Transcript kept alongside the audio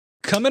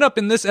Coming up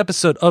in this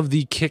episode of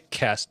the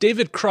Kickcast,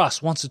 David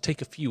Cross wants to take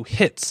a few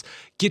hits,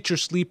 get your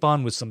sleep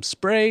on with some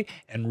spray,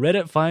 and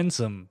Reddit find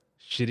some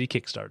shitty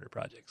Kickstarter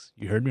projects.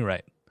 You heard me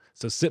right.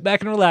 So sit back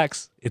and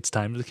relax. It's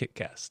time for the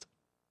Kickcast.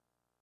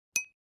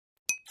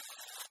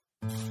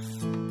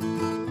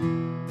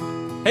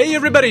 Hey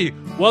everybody!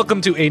 Welcome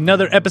to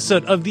another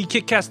episode of the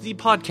Kickcast, the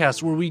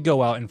podcast where we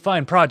go out and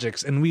find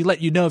projects and we let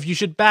you know if you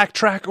should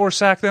backtrack or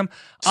sack them.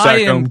 I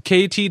am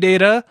KT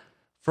Data,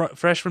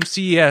 fresh from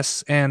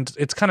CES, and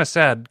it's kind of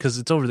sad because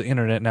it's over the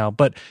internet now,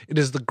 but it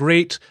is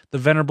the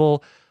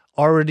venerable,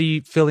 already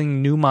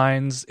filling new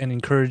minds and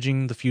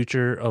encouraging the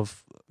future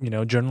of,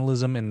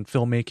 journalism and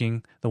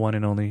filmmaking, the one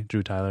and only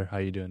Drew Tyler. How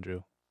you doing,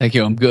 Drew? Thank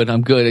you. I'm good.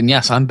 And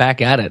yes, I'm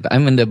back at it.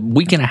 I'm in the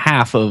week and a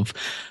half of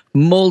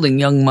molding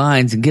young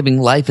minds and giving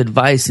life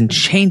advice and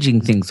changing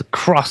things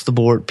across the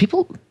board.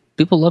 People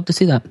love to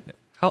see that.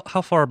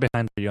 How far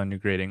behind are you on your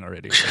grading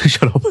already?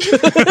 Shut up.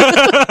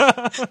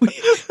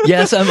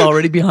 Yes, I'm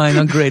already behind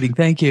on grading.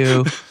 Thank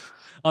you.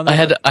 I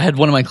had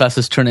one of my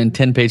classes turn in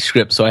 10-page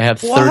scripts, so I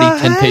have 30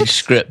 10-page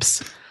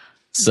scripts.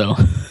 So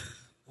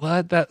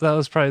what? That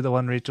was probably the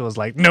one Rachel was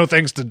like, no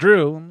thanks to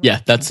Drew. Yeah,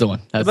 that's the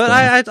one.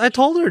 I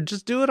told her,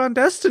 just do it on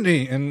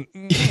Destiny. And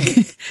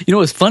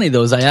what's funny,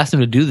 though, is I asked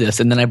him to do this,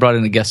 and then I brought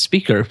in a guest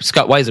speaker,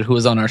 Scott Weiser, who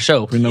was on our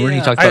show. Remember, he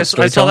talked about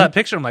storytelling? I saw that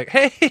picture. I'm like,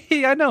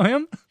 hey, I know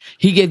him.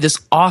 He gave this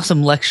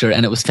awesome lecture,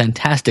 and it was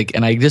fantastic.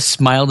 And I just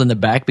smiled in the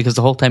back because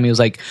the whole time he was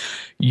like,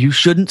 you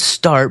shouldn't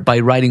start by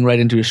writing right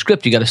into your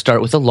script. You got to start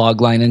with a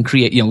log line and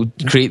create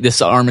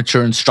this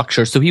armature and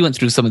structure. So he went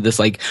through some of this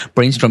like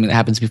brainstorming that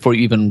happens before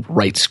you even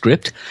write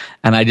script.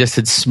 And I just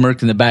had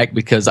smirked in the back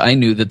because I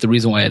knew that the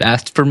reason why I had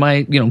asked for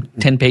my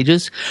 10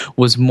 pages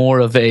was more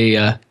of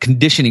a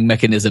conditioning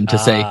mechanism to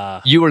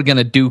say you are going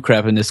to do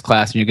crap in this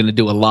class and you're going to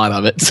do a lot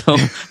of it. So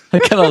I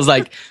kind of was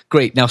like,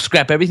 great, now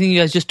scrap everything you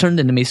guys just turned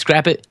into me,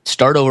 scrap it,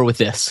 start over with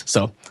this.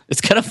 So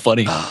it's kind of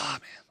funny. Oh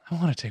man, I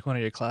want to take one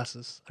of your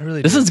classes. I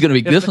really. This one's gonna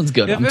be. This one's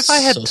good. If I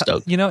had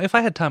stoked. If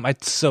I had time,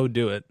 I'd so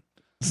do it.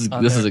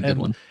 This is a good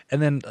one.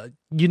 And then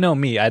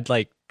me, I'd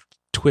like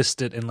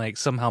twist it and like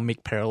somehow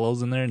make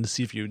parallels in there and to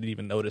see if you would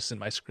even notice in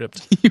my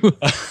script.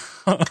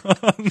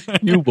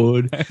 You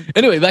would.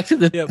 Anyway, back to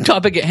the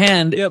topic at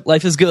hand. Yep.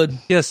 Life is good.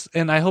 Yes,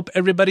 and I hope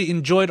everybody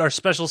enjoyed our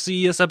special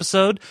CES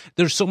episode.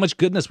 There's so much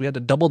goodness, we had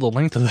to double the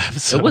length of the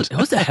episode. It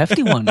was a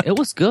hefty one. It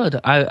was good.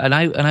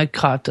 I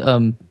caught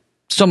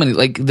so many,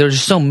 like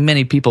there's so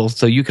many people,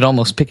 so you could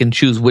almost pick and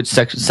choose which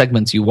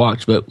segments you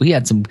watched, but we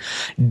had some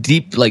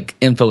deep like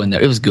info in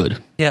there. It was good.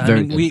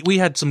 Yeah, we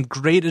had some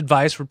great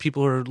advice for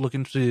people who are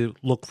looking to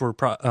look for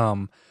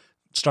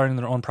starting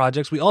their own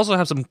projects. We also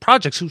have some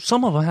projects who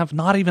some of them have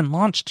not even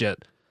launched yet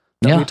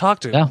that we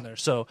talked to in there.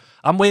 So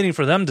I'm waiting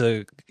for them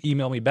to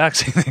email me back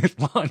saying they've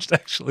launched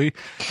actually.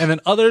 And then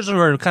others who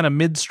are kind of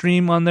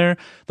midstream on there.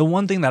 The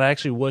one thing that I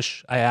actually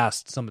wish I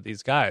asked some of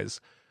these guys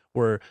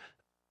were,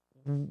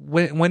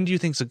 when do you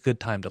think is a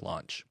good time to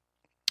launch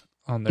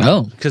on there?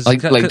 Oh, because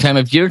like time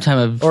of year, time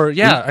of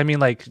I mean,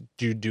 like,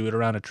 do you do it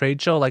around a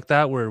trade show like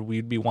that where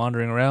we'd be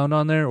wandering around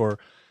on there, or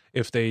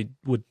if they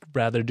would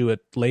rather do it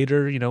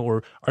later,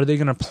 or are they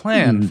going to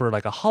plan for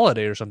like a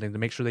holiday or something to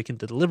make sure they can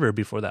deliver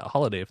before that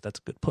holiday if that's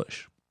a good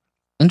push?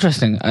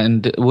 Interesting.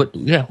 And what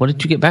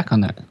did you get back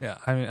on that? Yeah,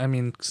 I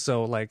mean,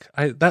 so like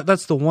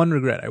that's the one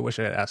regret I wish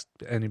I had asked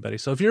anybody.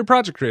 So if you're a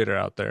project creator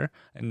out there,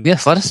 and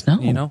yes, let us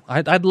know.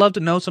 I'd love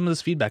to know some of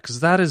this feedback because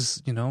that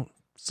is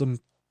some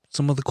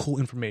of the cool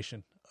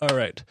information. All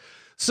right,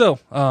 so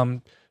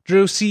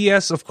Drew,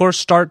 CES of course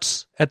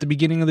starts at the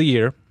beginning of the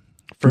year.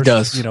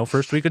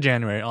 First week of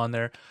January on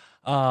there,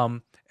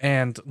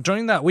 and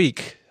during that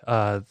week,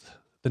 the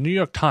New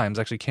York Times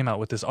actually came out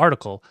with this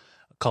article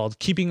called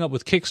Keeping Up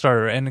with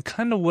Kickstarter, and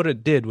kind of what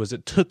it did was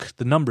it took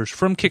the numbers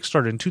from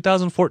Kickstarter in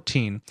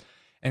 2014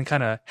 and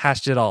kind of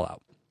hashed it all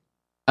out.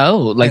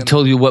 Oh,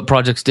 told you what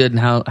projects did and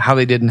how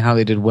they did and how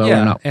they did well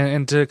or not.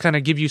 And to kind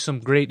of give you some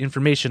great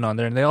information on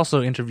there. And they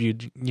also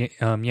interviewed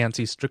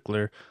Yancey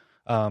Strickler,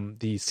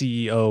 the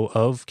CEO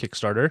of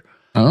Kickstarter,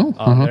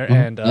 on there.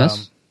 And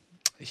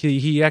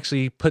he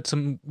actually put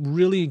some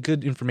really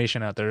good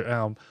information out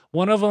there.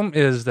 One of them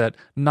is that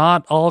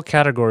not all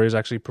categories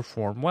actually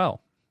perform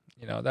well.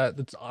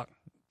 That's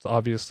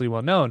obviously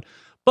well known.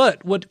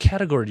 But what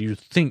category do you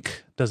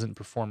think doesn't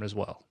perform as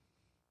well?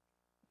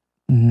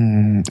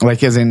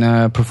 Like as in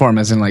perform,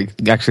 as in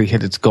like actually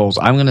hit its goals.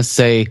 I'm going to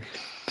say,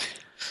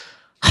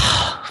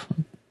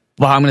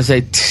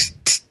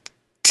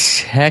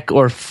 tech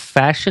or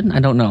fashion.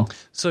 I don't know.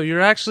 So you're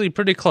actually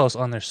pretty close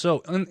on there. So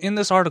in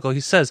this article, he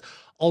says,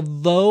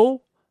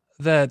 although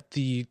that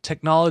the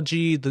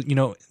technology,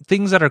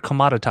 things that are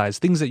commoditized,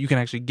 things that you can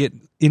actually get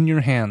in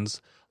your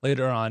hands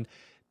later on,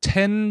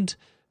 tend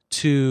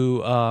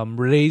to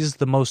raise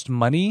the most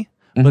money,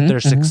 but their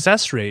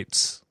success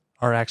rates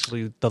are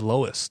actually the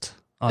lowest.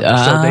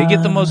 So they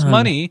get the most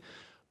money,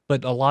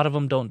 but a lot of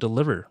them don't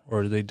deliver,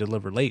 or they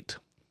deliver late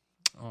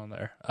on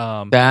there.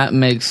 That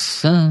makes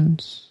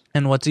sense.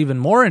 And what's even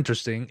more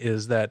interesting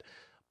is that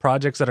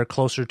projects that are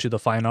closer to the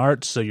fine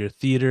arts, so your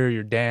theater,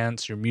 your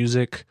dance, your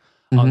music,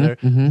 on there.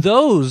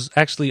 Those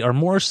actually are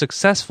more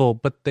successful,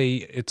 but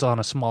it's on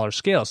a smaller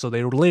scale, so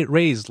they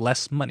raise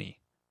less money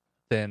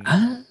than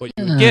what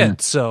you would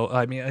get. So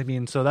I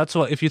mean, so that's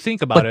what, if you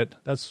think about it,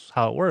 that's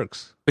how it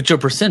works. But your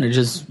percentage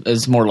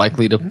is more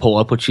likely to pull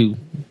up what you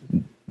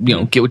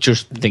get what you're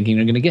thinking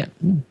you're going to get.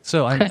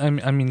 So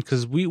I mean,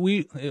 because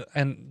we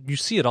and you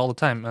see it all the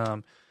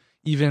time.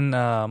 Even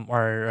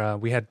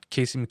we had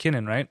Casey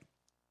McKinnon, right?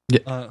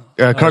 Yeah.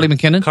 Carly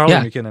McKinnon.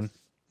 McKinnon.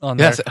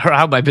 Yes, her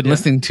album. I've been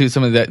listening to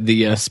some of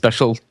the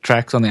special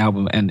tracks on the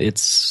album, and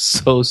it's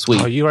so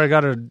sweet. Oh, you already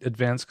got an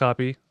advanced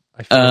copy?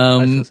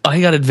 I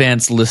got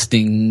advanced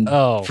listing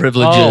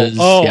privileges.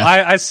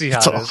 I see how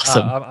it's it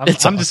awesome.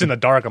 is. I'm just in the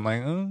dark. I'm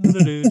like, I'll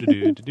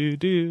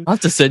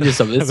have to send you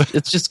some.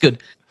 It's just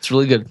good. It's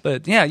really good.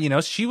 But yeah,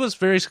 she was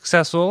very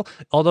successful.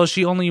 Although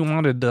she only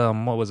wanted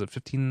what was it,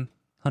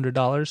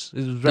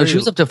 $1,500? She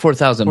was up to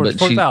 4,000, but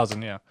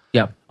 4,000,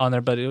 yeah, on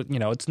there. But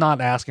it's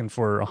not asking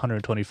for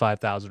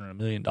 $125,000 or $1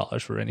 million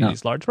for any of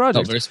these large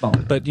projects. No, very small.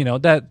 But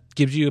that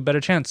gives you a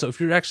better chance. So if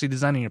you're actually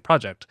designing your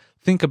project,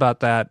 think about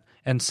that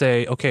and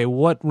say, okay,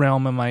 what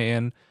realm am I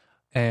in?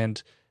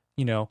 And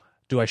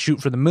do I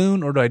shoot for the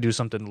moon, or do I do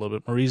something a little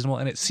bit more reasonable?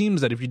 And it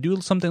seems that if you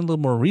do something a little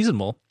more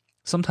reasonable,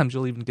 sometimes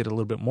you'll even get a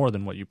little bit more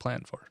than what you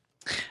planned for.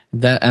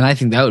 And I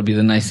think that would be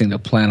the nice thing to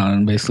plan on,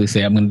 and basically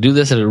say, I'm going to do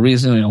this at a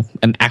reason,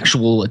 an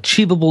actual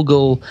achievable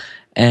goal,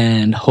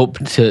 and hope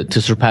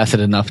to surpass it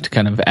enough to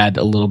kind of add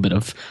a little bit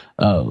of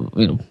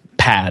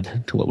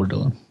pad to what we're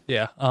doing.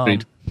 Yeah.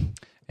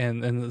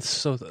 And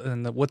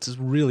what's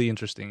really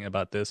interesting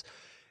about this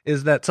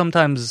is that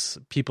sometimes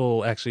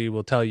people actually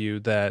will tell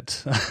you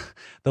that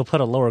they'll put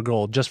a lower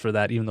goal just for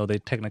that, even though they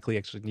technically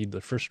actually need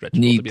the first stretch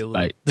goal to be able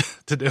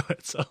to do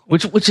it. So,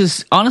 which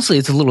is honestly,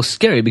 it's a little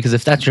scary, because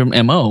if that's your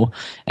MO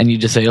and you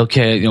just say,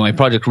 okay, my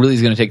project really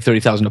is going to take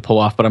 30,000 to pull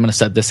off, but I'm going to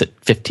set this at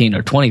 15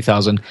 or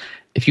 20,000.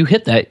 If you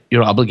hit that,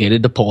 you're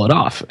obligated to pull it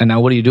off. And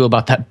now what do you do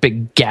about that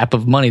big gap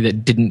of money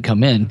that didn't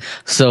come in?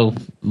 So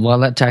while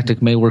that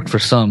tactic may work for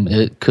some,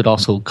 it could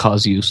also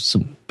cause you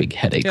some big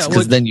headaches,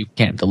 because then you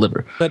can't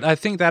deliver. But I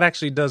think that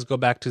actually does go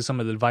back to some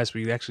of the advice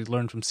we actually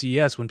learned from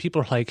CES, when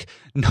people are like,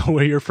 know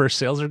where your first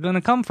sales are going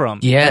to come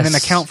from. Yes. And then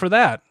account for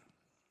that.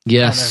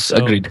 Yes,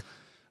 agreed.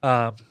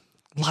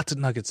 Lots of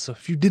nuggets. So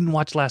if you didn't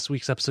watch last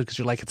week's episode because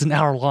you're like, it's an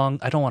hour long,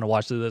 I don't want to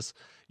watch this,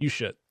 you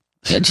should.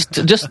 Yeah, just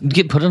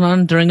put it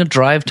on during a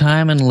drive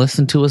time and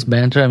listen to us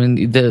banter. I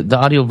mean, the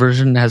audio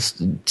version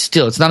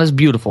it's not as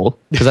beautiful,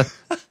 because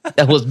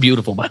that was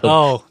beautiful, by the way.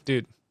 Oh,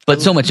 dude.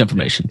 But so much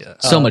information,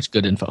 so much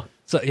good info.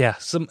 So yeah,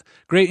 some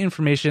great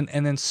information.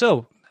 And then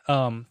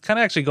kind of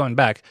actually going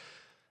back,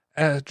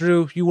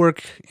 Drew, you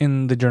work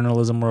in the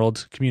journalism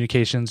world,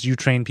 communications. You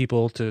train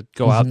people to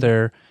go out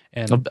there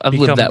and I've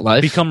lived that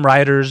life. Become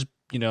writers,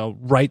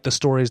 write the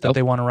stories that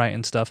they want to write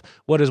and stuff.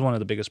 What is one of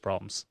the biggest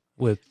problems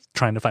with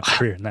trying to find a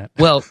career in that?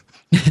 Well,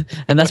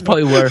 and that's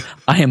probably where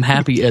I am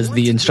happy as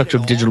the instructor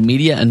of digital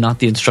media and not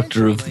the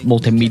instructor of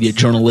multimedia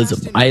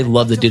journalism. I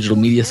love the digital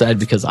media side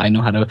because I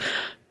know how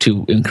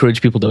to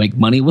encourage people to make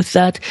money with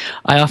that.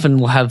 I often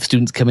will have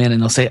students come in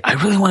and they'll say, I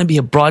really want to be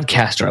a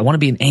broadcaster. I want to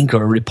be an anchor,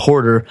 a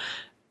reporter,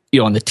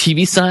 on the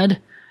TV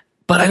side,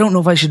 but I don't know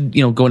if I should,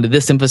 go into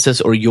this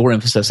emphasis or your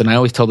emphasis. And I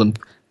always tell them,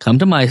 come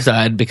to my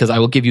side, because I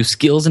will give you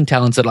skills and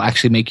talents that'll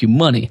actually make you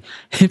money.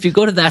 If you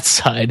go to that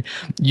side,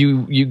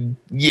 you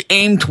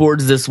aim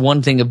towards this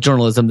one thing of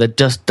journalism that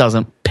just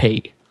doesn't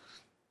pay.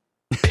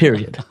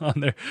 Period. On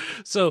there.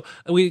 So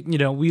we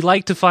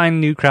like to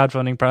find new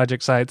crowdfunding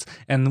project sites,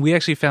 and we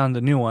actually found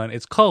a new one.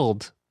 It's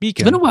called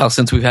Beacon. It's been a while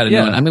since we've had a new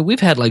one. I mean, we've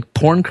had like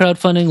porn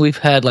crowdfunding, we've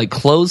had like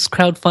clothes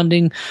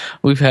crowdfunding,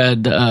 we've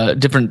had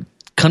different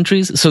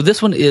countries. So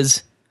this one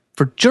is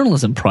for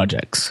journalism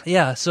projects.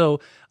 Yeah.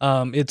 So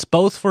it's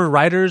both for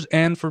writers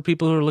and for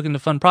people who are looking to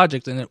fund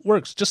projects, and it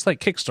works just like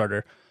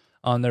Kickstarter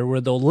on there,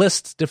 where they'll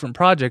list different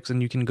projects,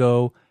 and you can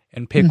go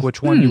and pick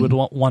which one you would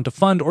want to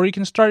fund, or you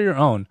can start your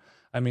own.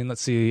 I mean,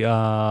 let's see.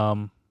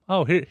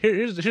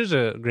 Here's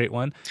a great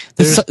one.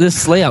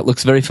 This layout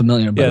looks very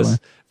familiar, by the way.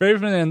 Very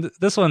familiar. And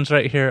this one's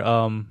right here.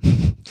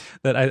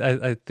 That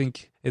I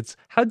think it's,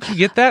 how'd you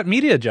get that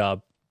media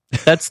job?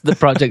 That's the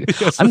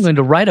project. Yes, I'm going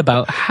to write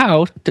about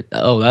how to,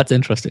 that's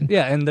interesting.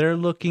 Yeah, and they're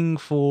looking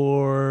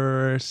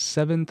for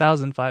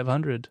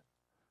 $7,500.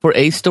 For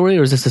a story,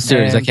 or is this a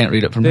series? I can't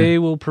read it from here. They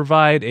will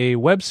provide a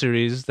web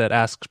series that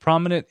asks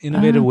prominent,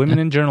 innovative women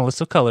and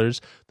journalists of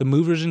colors, the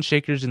movers and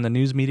shakers in the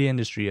news media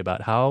industry,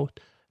 about how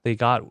they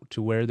got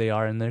to where they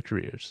are in their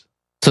careers.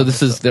 So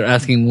they're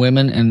asking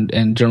women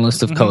and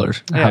journalists of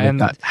colors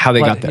how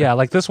they got there. Yeah,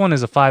 like this one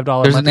is a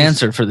 $5. There's an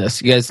answer for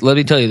this. You guys, let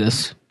me tell you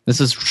this. This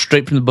is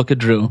straight from the book of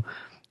Drew.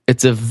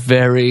 It's a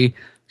very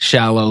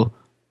shallow,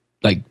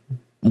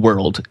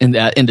 world in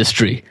that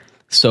industry.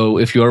 So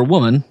if you're a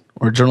woman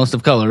or a journalist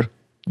of color,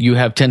 you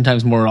have 10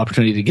 times more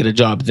opportunity to get a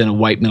job than a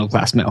white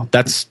middle-class male.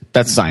 That's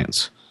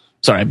science.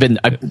 Sorry,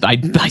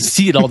 I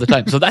see it all the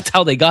time. So that's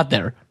how they got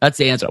there. That's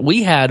the answer.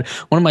 We had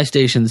one of my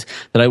stations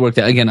that I worked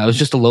at. Again, I was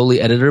just a lowly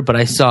editor, but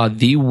I saw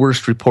the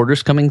worst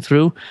reporters coming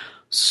through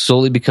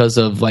solely because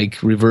of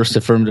like reverse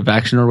affirmative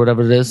action or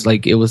whatever it is.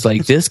 Like it was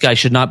like, this guy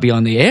should not be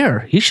on the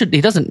air. He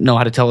doesn't know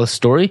how to tell a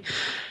story.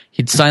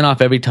 He'd sign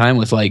off every time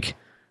with like,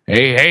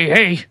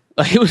 hey.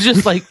 It was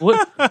just like,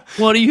 what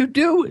are you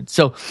doing?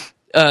 So,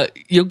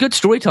 good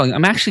storytelling.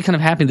 I'm actually kind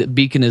of happy that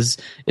Beacon is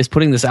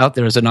putting this out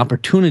there as an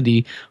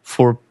opportunity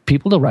for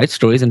people to write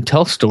stories and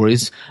tell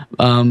stories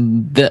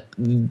that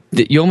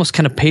you almost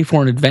kind of pay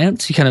for in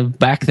advance. You kind of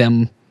back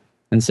them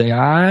and say,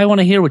 I want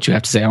to hear what you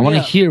have to say. I want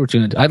to hear what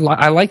you.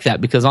 I like that,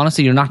 because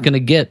honestly, you're not going to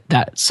get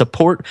that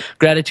support,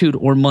 gratitude,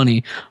 or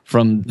money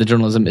from the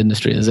journalism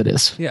industry as it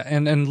is. Yeah,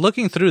 and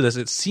looking through this,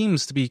 it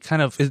seems to be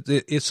kind of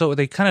so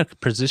they kind of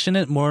position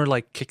it more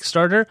like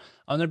Kickstarter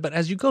on there. But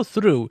as you go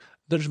through,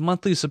 there's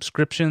monthly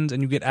subscriptions,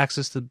 and you get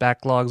access to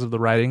backlogs of the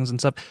writings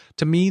and stuff.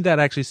 To me, that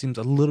actually seems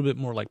a little bit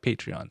more like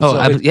Patreon.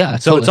 Oh,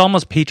 so it's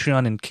almost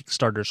Patreon and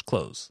Kickstarter's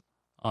clothes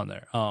on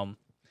there.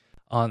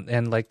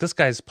 And like this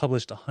guy's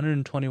published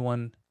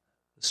 121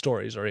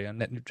 stories already on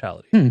net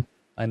neutrality,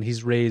 and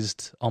he's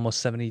raised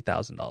almost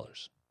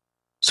 $70,000.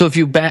 So if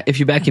you back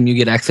him, you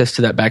get access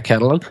to that back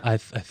catalog. I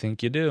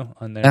think you do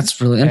on there.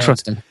 That's really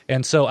interesting.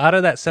 And so out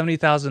of that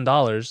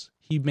 $70,000,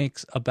 he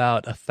makes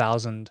about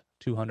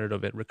 1,200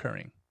 of it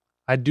recurring.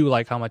 I do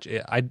like how much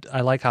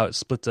I like how it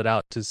splits it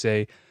out to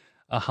say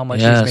how much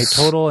he's made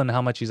total and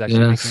how much he's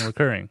actually making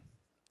recurring.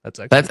 That's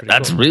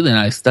cool. Really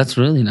nice. That's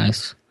really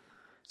nice.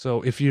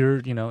 So if you're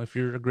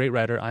a great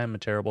writer, I am a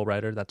terrible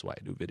writer. That's why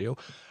I do video.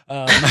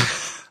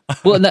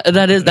 Well,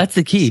 that's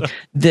the key.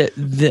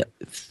 The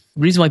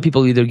reason why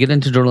people either get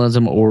into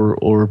journalism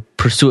or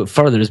pursue it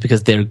further is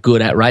because they're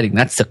good at writing.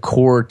 That's the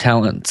core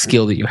talent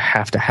skill that you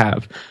have to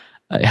have.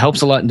 It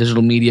helps a lot in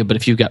digital media, but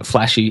if you've got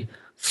flashy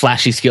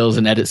skills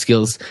and edit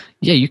skills,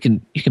 you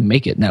can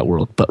make it in that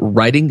world. But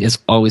writing is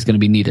always going to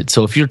be needed.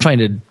 So if you're trying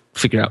to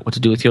figure out what to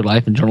do with your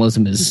life and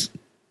journalism is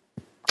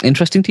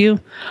interesting to you,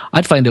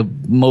 I'd find a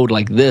mode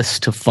like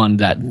this to fund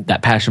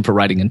that passion for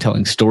writing and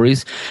telling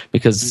stories,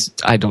 because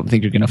I don't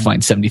think you're going to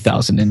find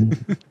 70,000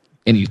 in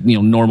any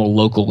normal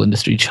local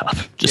industry job.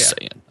 Just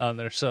saying. On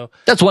there, so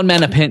that's one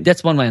man's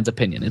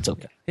opinion. It's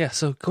okay. Yeah,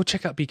 so go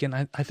check out Beacon.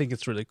 I think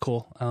it's really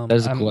cool. That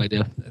is a cool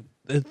idea.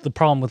 The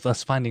problem with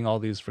us finding all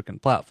these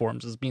freaking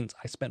platforms means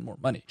I spend more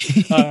money.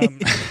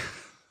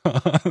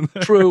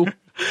 True.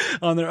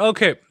 On there.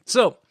 Okay,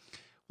 so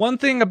one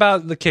thing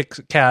about the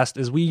Kickcast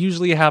is we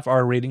usually have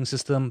our rating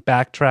system,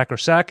 backtrack or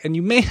sack, and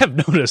you may have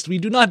noticed we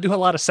do not do a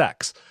lot of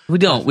sacks. We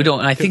don't.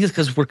 And I think it's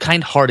because we're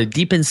kind-hearted.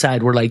 Deep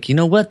inside, we're like, you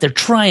know what? They're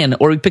trying.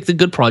 Or we pick the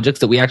good projects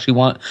that we actually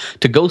want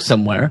to go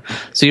somewhere.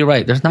 So you're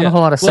right. There's not a whole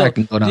lot of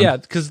sacking going on. Yeah,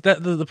 because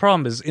the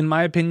problem is, in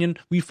my opinion,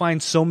 we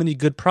find so many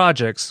good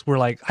projects. We're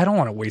like, I don't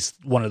want to waste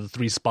one of the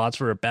 3 spots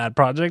for a bad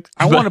project.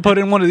 I want to put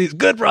in one of these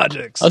good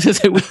projects. I was going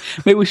to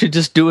say, maybe we should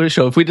just do a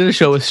show. If we did a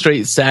show with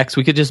straight sacks,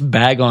 we could just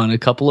bag on a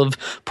couple of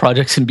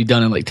projects and be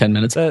done in like 10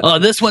 minutes.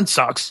 This one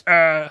sucks.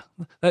 That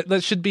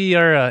should be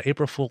our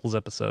April Fool's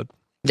episode.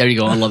 There you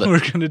go. I love it. We're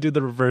going to do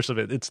the reverse of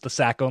it. It's the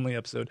sack only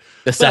episode.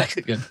 The sack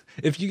again.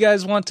 If you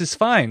guys want to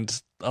find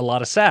a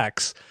lot of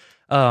sacks,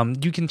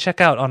 you can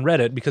check out on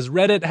Reddit, because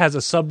Reddit has a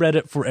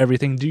subreddit for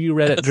everything. Do you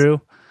Reddit,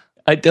 Drew?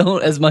 I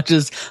don't as much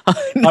as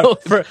I know.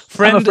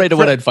 I'm afraid of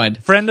what I'd find.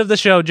 Friend of the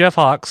show, Jeff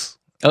Hawks.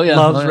 Oh yeah,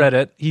 loves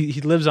Reddit.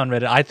 He lives on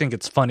Reddit. I think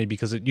it's funny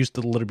because it used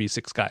to literally be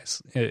 6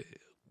 guys,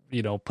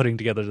 putting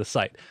together the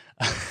site,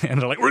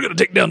 and they're like, "We're gonna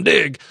take down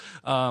Dig."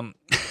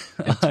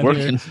 It's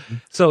working.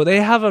 So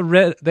they have a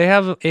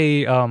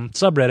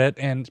subreddit,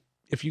 and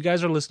if you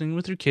guys are listening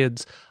with your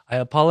kids, I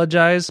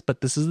apologize,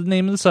 but this is the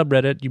name of the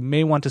subreddit. You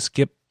may want to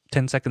skip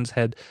 10 seconds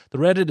ahead. The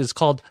Reddit is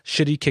called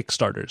Shitty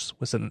Kickstarters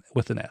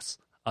with an S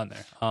on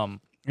there.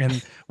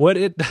 And what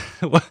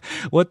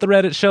the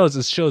Reddit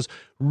shows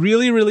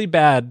really, really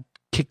bad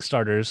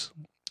Kickstarters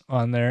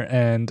on there,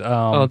 and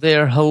they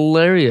are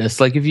hilarious.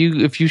 Like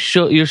you're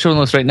showing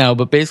this right now,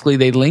 but basically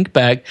they link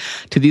back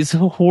to these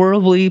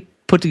horribly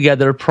put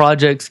together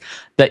projects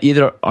that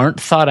either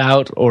aren't thought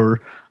out or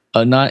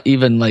not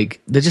even like,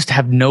 they just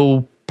have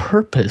no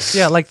purpose.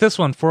 Yeah, like this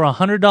one, for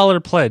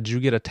 $100 pledge, you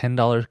get a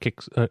 $10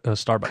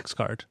 Starbucks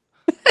card.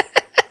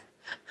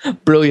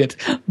 Brilliant.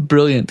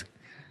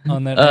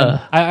 On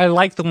that, I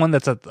like the one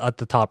that's at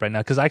the top right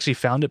now, because I actually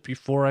found it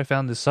before I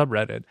found this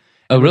subreddit.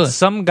 Oh, really? It's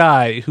some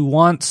guy who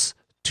wants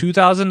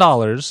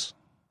 $2,000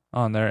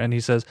 on there, and he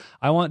says,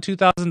 "I want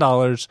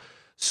 $2,000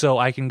 so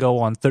I can go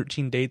on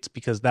 13 dates,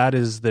 because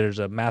there's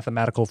a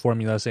mathematical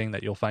formula saying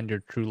that you'll find your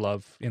true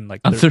love in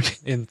like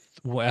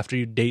after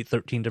you date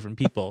 13 different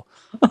people."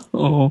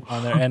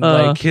 On there, and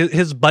like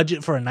his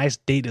budget for a nice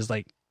date is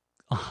like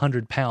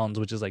 £100,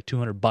 which is like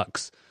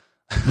 $200.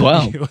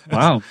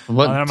 Wow!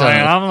 What?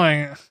 I'm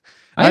like,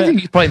 I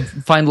think you probably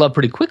find love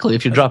pretty quickly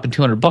if you're dropping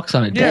 $200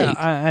 on a date. Yeah,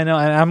 I know.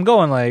 And I'm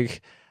going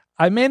like,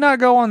 I may not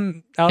go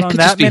out on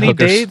that many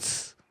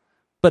dates,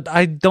 but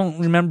I don't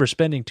remember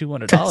spending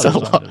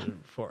 $200 on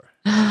it before.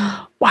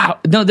 Wow.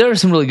 No, there are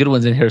some really good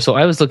ones in here. So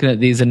I was looking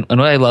at these, and what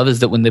I love is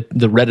that when the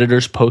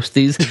Redditors post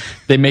these,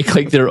 they make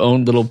like their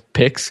own little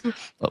picks.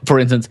 For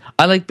instance,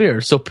 I like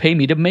beer, so pay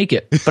me to make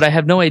it, but I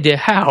have no idea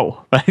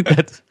how.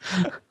 Right?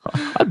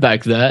 I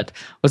back that.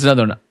 What's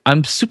another one?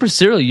 I'm super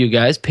serial, you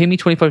guys. Pay me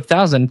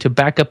 $25,000 to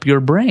back up your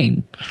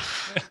brain.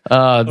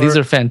 These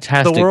are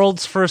fantastic. The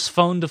world's first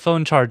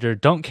phone-to-phone charger.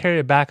 Don't carry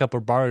a backup or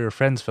borrow your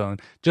friend's phone.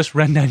 Just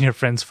run down your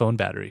friend's phone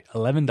battery.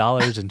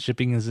 $11 and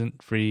shipping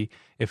isn't free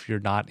if you're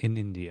not in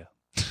India.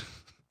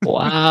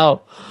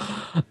 Wow,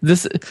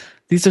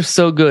 these are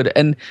so good,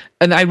 and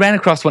I ran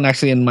across one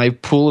actually in my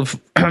pool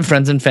of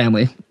friends and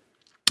family,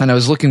 and I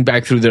was looking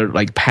back through their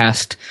like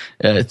past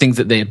things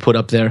that they had put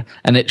up there,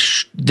 and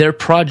their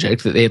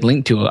project that they had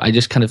linked to. I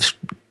just kind of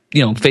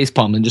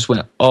facepalmed and just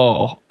went,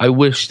 oh, I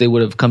wish they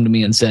would have come to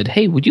me and said,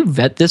 hey, would you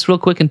vet this real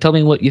quick and tell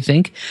me what you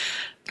think?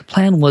 The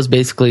plan was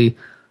basically.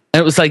 And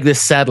it was like this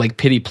sad, like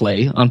pity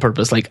play on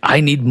purpose. Like, I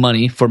need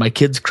money for my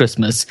kid's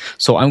Christmas,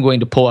 so I'm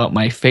going to pull out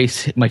my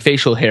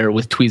facial hair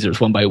with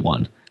tweezers one by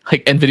one,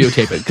 like, and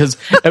videotape it because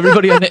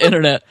everybody on the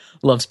internet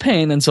loves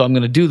pain, and so I'm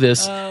going to do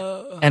this.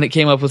 And it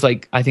came up with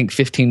like I think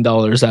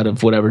 $15 out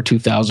of whatever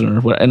 2,000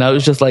 or what. And I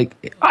was just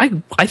like, I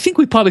think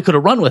we probably could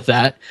have run with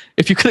that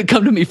if you could have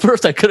come to me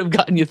first. I could have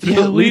gotten you through.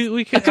 Yeah,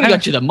 we could have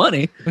got you the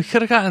money. We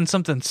could have gotten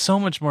something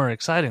so much more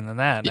exciting than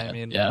that. Yeah, I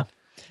mean, yeah.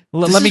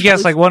 Let me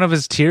guess. Like one of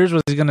his tiers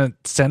was he going to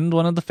send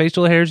one of the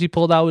facial hairs he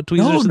pulled out with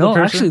tweezers? No,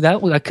 actually,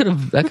 that could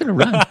have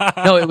run.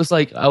 No, it was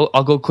like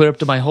I'll go clear up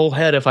to my whole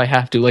head if I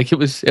have to. Like it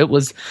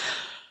was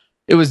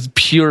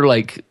pure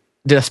like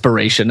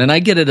desperation, and I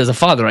get it as a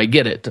father. I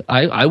get it.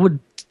 I would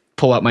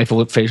pull out my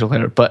facial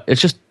hair, but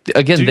it's just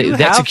again the have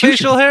execution.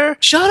 Facial hair?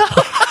 Shut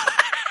up.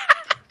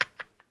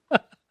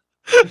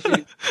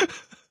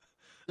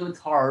 It's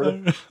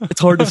hard.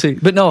 It's hard to see,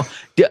 but no.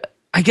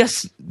 I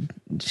guess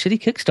shitty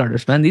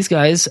Kickstarters, man. These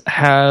guys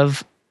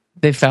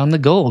they found the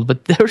gold,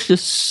 but there's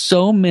just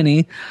so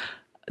many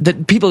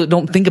that people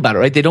don't think about it,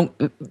 right? They don't.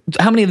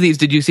 How many of these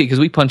did you see? Because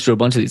we punched through a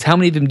bunch of these. How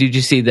many of them did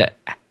you see that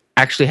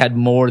actually had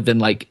more than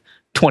like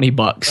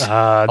 $20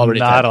 already?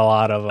 Not a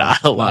lot of them.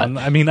 Not a lot.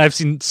 I mean, I've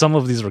seen some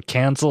of these were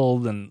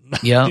canceled, and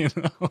yeah, it's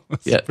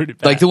pretty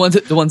bad. Like the ones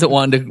that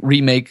wanted to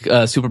remake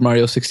Super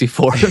Mario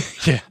 64.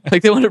 Yeah,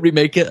 like they wanted to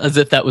remake it as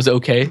if that was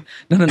okay.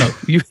 No,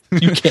 you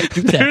can't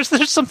do that.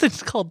 There's something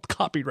called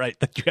copyright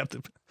that you have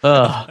to.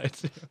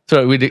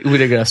 Sorry, we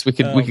digress. We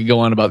could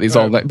go on about these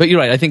all night, but you're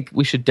right. I think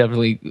we should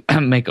definitely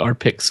make our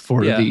picks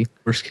for the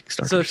first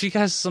Kickstarter. So if you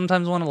guys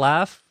sometimes want to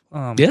laugh.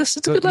 Yes,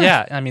 it's a good laugh.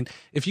 Yeah, I mean,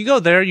 if you go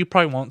there, you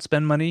probably won't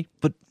spend money.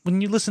 But when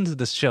you listen to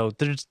this show,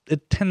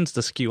 it tends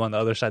to skew on the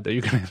other side that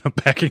you're going to end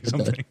up backing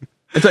something.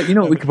 It's like,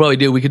 what we could probably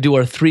do? We could do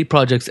our 3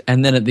 projects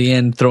and then at the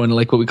end throw in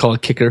like what we call a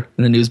kicker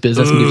in the news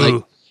business and be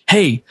like,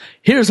 hey,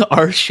 here's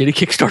our shitty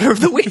Kickstarter of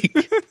the week.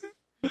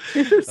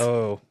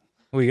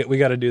 We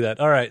got to do that.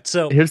 All right,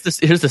 so here's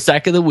the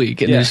sack of the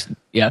week. And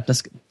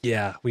that's good.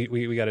 Yeah,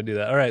 we got to do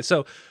that. All right,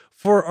 so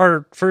for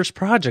our first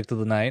project of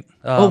the night.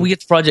 We get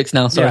to projects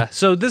now. Sorry. Yeah,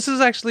 so this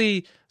is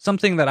actually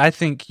something that I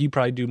think you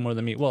probably do more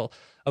than me. Well,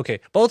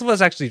 okay, both of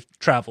us actually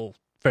travel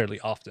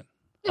fairly often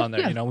on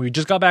there. Yeah. We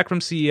just got back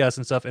from CES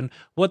and stuff. And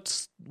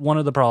what's one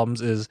of the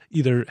problems is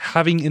either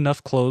having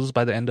enough clothes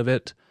by the end of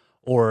it,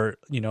 or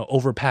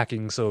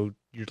overpacking, so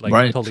you're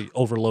like totally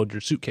overload your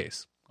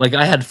suitcase. Like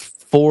I had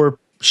 4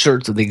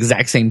 shirts of the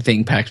exact same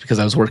thing packed because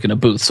I was working a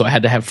booth, so I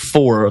had to have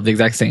 4 of the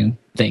exact same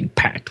thing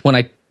packed when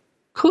I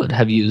could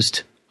have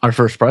used our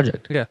first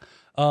project. Yeah.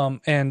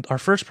 And our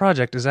first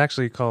project is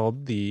actually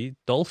called the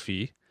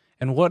Dolphy.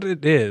 And what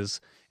it is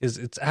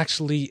it's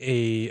actually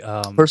a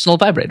personal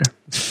vibrator.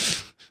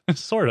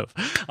 Sort of.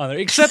 On there.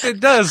 Except it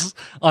does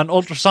on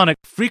ultrasonic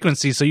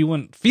frequency, so you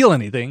wouldn't feel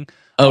anything.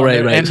 Oh,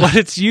 right. And what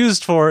it's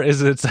used for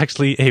is it's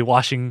actually a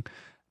washing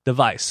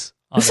device.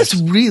 This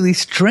is really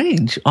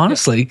strange,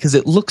 honestly, because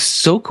it looks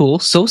so cool,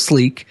 so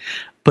sleek,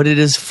 but it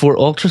is for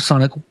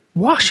ultrasonic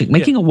washing,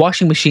 making a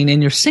washing machine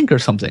in your sink or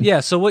something. Yeah.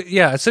 So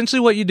essentially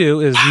what you do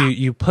is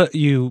you put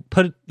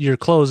your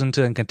clothes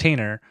into a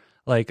container,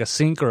 like a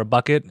sink or a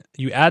bucket.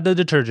 You add the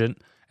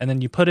detergent, and then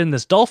you put in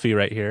this Dolphy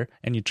right here,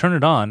 and you turn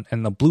it on,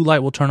 and the blue light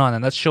will turn on,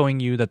 and that's showing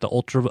you that the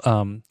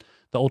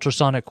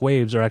ultrasonic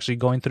waves are actually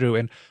going through.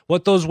 And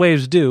what those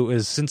waves do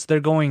is, since they're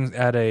going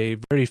at a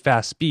very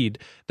fast speed,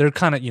 they're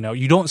kind of,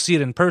 you don't see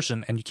it in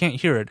person and you can't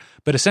hear it,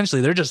 but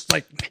essentially they're just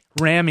like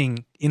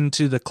ramming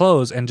into the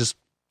clothes and just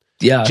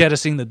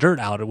jettisoning the dirt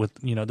out with,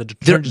 the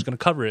detergent is going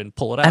to cover it and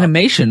pull it out.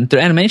 Their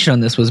animation on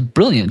this was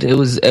brilliant. It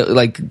was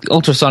like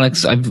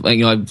ultrasonics. I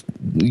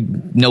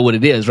know what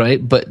it is,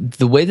 right? But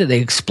the way that they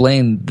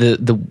explain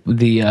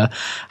the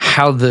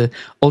how the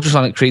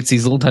ultrasonic creates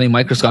these little tiny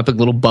microscopic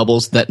little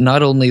bubbles that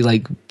not only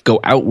like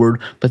go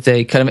outward, but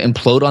they kind of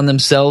implode on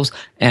themselves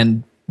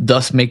and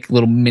thus make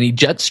little mini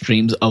jet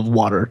streams of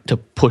water to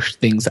push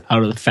things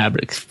out of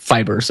the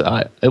fibers.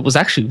 It was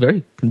actually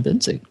very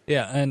convincing.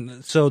 Yeah,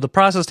 and so the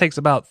process takes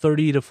about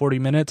 30 to 40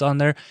 minutes on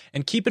there.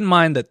 And keep in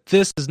mind that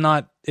this is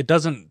not, it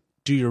doesn't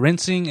do your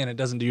rinsing and it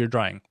doesn't do your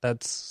drying.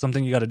 That's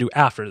something you got to do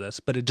after this,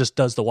 but it just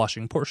does the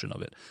washing portion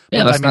of it.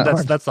 Yeah,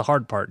 but, that's the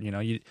hard part.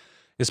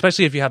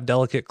 Especially if you have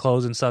delicate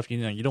clothes and stuff.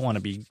 You don't want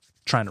to be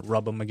trying to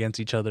rub them against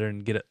each other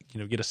and get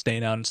a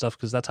stain out and stuff,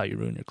 because that's how you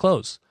ruin your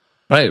clothes.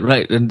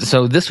 Right. And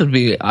so this would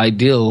be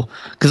ideal,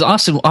 because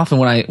often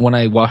when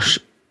I wash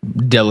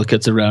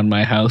delicates around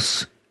my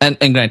house, and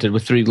granted,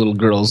 with 3 little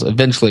girls,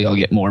 eventually I'll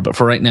get more, but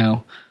for right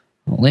now,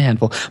 only a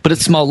handful. But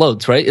it's small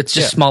loads, right? It's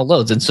just small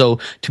loads. And so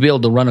to be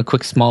able to run a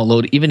quick small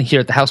load, even here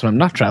at the house when I'm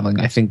not traveling,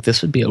 I think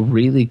this would be a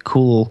really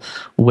cool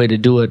way to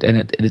do it. And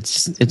it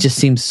just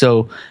seems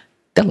so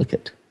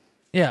delicate.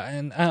 Yeah,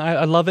 and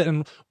I love it.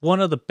 And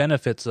one of the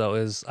benefits, though,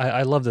 is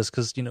I love this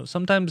because,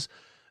 sometimes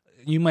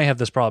you might have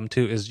this problem,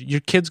 too, is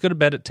your kids go to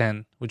bed at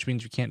 10, which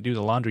means you can't do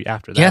the laundry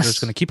after that. Yes. They're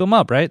just going to keep them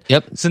up, right?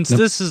 Yep. Since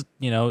this is,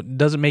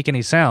 doesn't make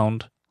any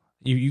sound,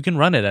 you can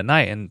run it at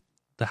night and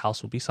the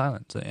house will be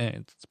silent.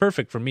 And it's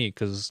perfect for me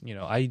because,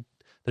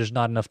 there's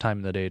not enough time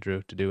in the day,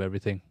 Drew, to do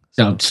everything.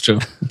 So. No, it's true.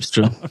 It's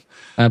true.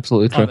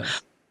 Absolutely true.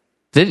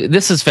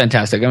 This is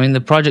fantastic. I mean,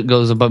 the project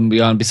goes above and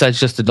beyond. Besides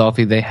just the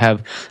Dolphy, they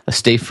have a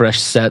Stay Fresh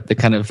set that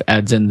kind of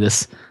adds in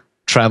this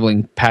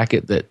traveling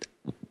packet that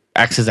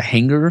acts as a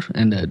hanger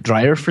and a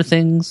dryer for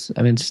things.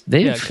 I mean,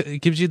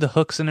 it gives you the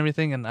hooks and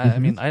everything. And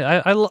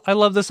I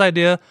love this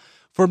idea.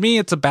 For me,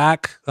 it's a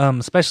back,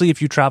 especially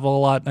if you travel a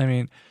lot. I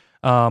mean,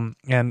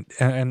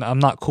 and I'm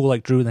not cool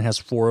like Drew that has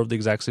 4 of the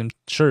exact same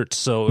shirts.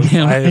 So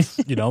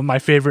my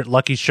favorite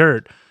Lucky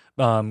shirt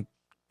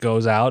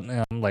goes out,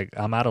 and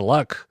I'm out of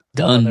luck.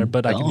 Done there,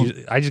 but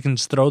I just can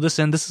throw this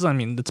in. This is,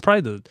 it's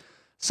probably the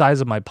size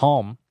of my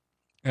palm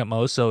at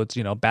most. So it's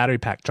battery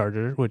pack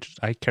charger, which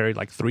I carry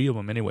 3 of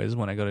them anyways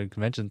when I go to a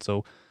convention.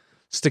 So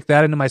stick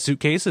that into my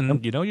suitcase,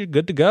 and you're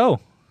good to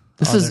go.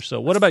 So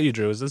what about you,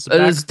 Drew? Is this a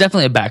back? It's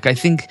definitely a back. I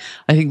think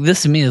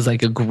this to me is a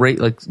great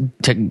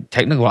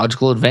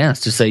technological advance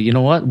to say, you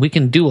know what, we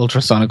can do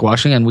ultrasonic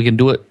washing and we can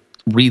do it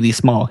really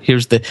small.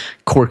 Here's the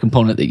core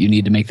component that you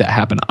need to make that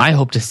happen. I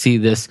hope to see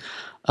this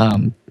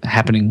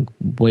happening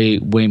way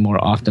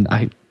more often.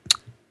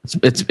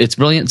 It's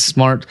brilliant,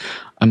 smart.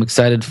 I'm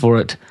excited for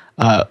it.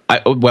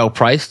 Well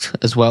priced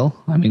as well.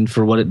 I mean,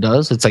 for what it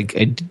does, it's like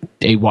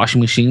a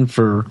washing machine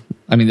for.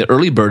 I mean, the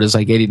early bird is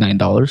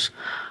 $89.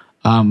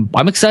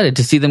 I'm excited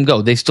to see them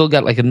go. They still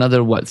got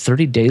another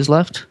 30 days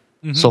left.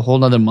 Mm-hmm. So a whole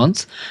nother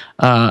month,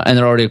 and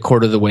they're already a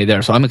quarter of the way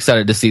there. So I'm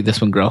excited to see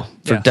this one grow.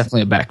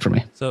 Definitely a back for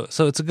me. So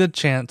it's a good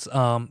chance.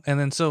 And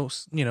then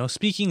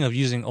speaking of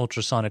using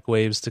ultrasonic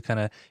waves to kind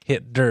of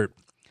hit dirt,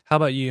 how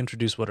about you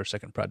introduce what our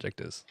second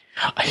project is?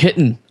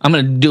 Hitting. I'm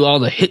going to do all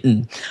the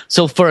hitting.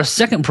 So for a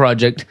second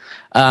project,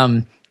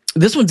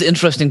 this one's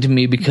interesting to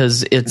me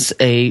because it's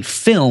a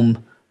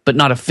film, but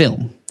not a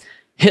film.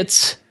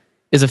 Hits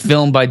is a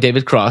film by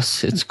David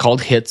Cross. It's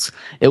called Hits.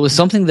 It was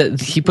something that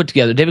he put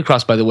together. David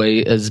Cross, by the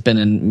way, has been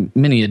in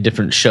many a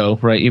different show,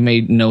 right? You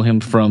may know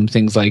him from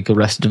things like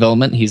Arrested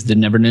Development. He's the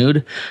Never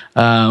Nude.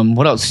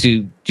 What else?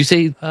 Do you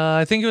say?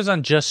 I think it was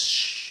on Just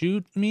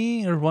Shoot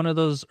Me or one of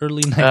those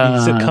early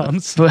 90s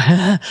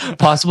sitcoms.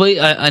 Possibly.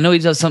 I know he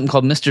does something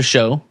called Mr.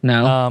 Show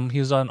now. He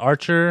was on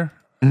Archer.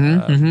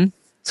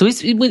 So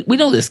we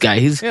know this guy.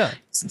 He's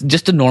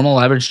just a normal,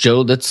 average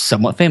Joe that's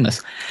somewhat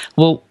famous.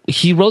 Well,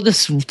 he wrote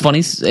this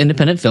funny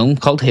independent film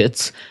called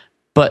Hits,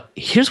 but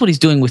here's what he's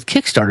doing with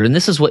Kickstarter, and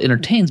this is what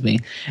entertains me,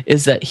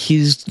 is that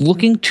he's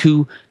looking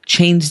to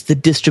change the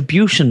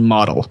distribution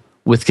model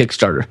with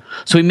Kickstarter.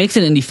 So he makes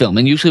an indie film,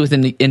 and usually within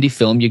the indie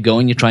film, you go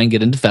and you try and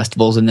get into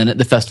festivals, and then at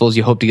the festivals,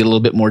 you hope to get a little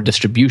bit more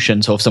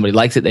distribution. So if somebody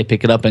likes it, they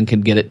pick it up and can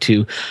get it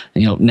to,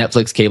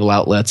 Netflix, cable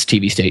outlets,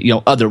 TV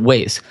station, other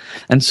ways.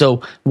 And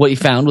so what he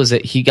found was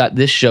that he got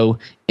this show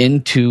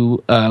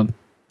into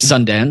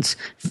Sundance,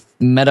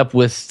 met up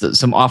with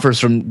some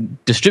offers from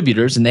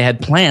distributors, and they had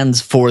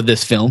plans for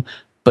this film,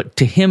 but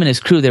to him and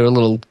his crew, they were a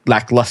little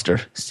lackluster.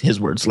 His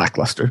words,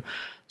 lackluster.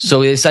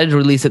 So they decided to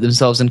release it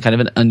themselves in kind of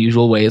an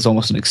unusual way as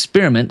almost an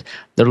experiment.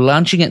 They're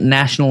launching it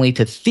nationally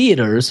to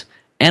theaters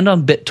and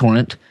on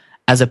BitTorrent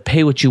as a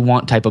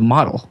pay-what-you-want type of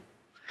model.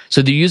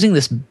 So they're using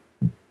this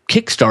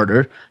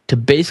Kickstarter to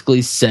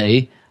basically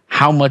say,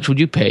 how much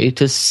would you pay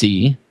to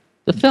see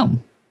the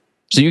film?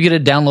 So you get a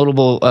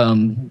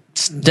downloadable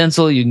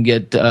stencil, you can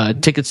get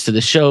tickets to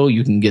the show,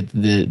 you can get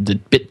the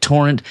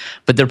BitTorrent,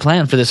 but their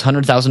plan for this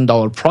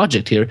 $100,000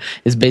 project here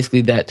is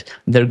basically that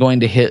they're going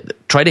to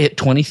try to hit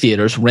 20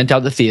 theaters, rent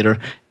out the theater,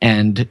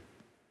 and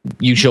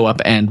you show up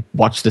and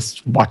watch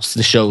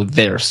the show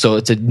there. So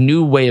it's a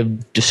new way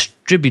of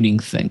distributing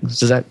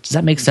things. Does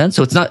that make sense?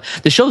 So it's not,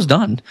 the show's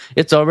done.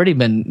 It's already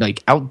been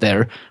out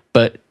there,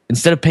 but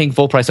instead of paying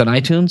full price on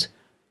iTunes,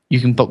 you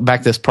can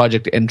back this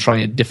project and try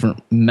a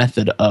different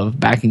method of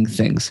backing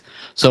things.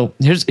 So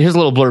here's a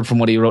little blurb from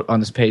what he wrote on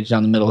this page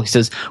down the middle. He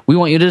says, "We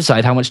want you to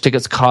decide how much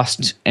tickets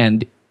cost,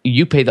 and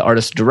you pay the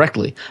artist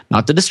directly,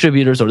 not the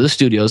distributors or the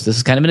studios. This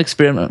is kind of an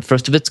experiment,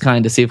 first of its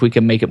kind, to see if we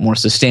can make it more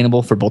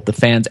sustainable for both the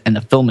fans and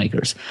the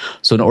filmmakers.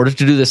 So in order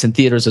to do this in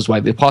theaters as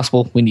widely as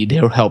possible, we need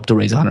your help to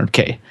raise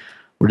 $100K.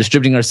 we're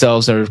distributing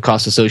ourselves, there are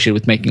costs associated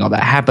with making all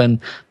that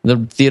happen, the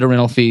theater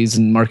rental fees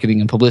and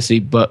marketing and publicity,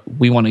 but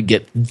we want to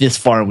get this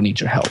far and we need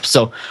your help.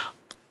 So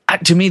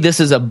to me, this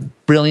is a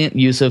brilliant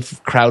use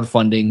of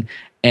crowdfunding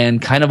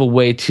and kind of a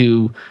way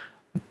to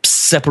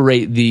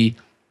separate the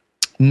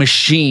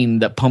machine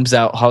that pumps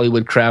out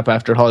Hollywood crap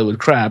after Hollywood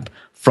crap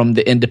from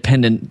the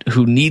independent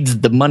who needs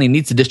the money,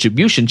 needs the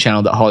distribution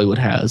channel that Hollywood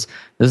has.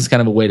 This is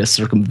kind of a way to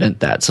circumvent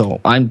that. So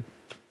I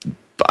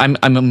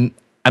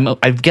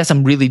guess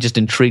I'm really just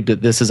intrigued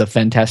that this is a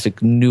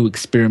fantastic new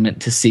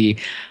experiment to see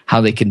how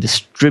they can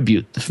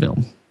distribute the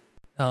film.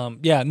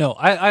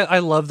 I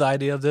love the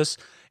idea of this,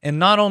 and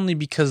not only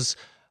because,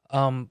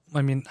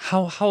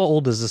 how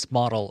old is this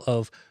model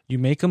of you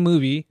make a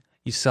movie,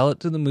 you sell it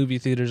to the movie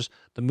theaters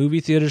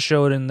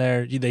show it in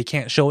there, they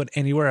can't show it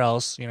anywhere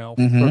else,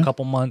 for a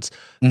couple months.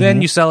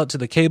 Then you sell it to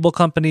the cable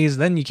companies,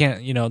 then you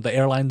can't, the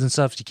airlines and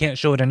stuff, you can't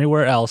show it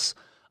anywhere else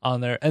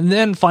on there. And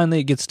then finally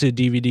it gets to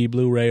DVD,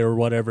 Blu-ray or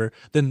whatever,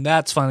 then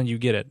that's finally you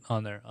get it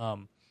on there.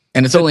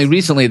 And it's only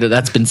recently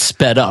that's been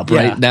sped up,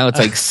 right? Yeah. Now it's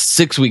like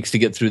 6 weeks to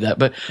get through that.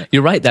 But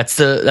you're right, that's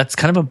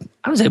kind of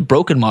I don't say a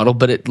broken model,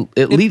 but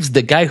it leaves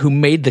the guy who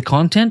made the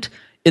content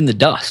in the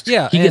dust.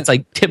 Yeah, he gets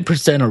like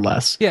 10% or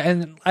less. Yeah,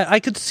 and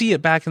I could see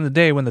it back in the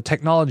day when the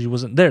technology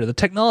wasn't there. The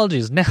technology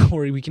is now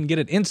where we can get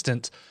it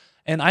instant.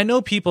 And I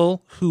know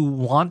people who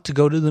want to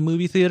go to the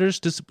movie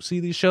theaters to see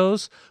these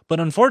shows, but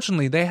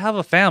unfortunately they have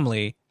a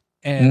family.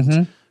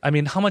 And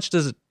how much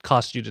does it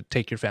cost you to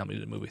take your family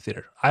to the movie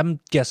theater? I'm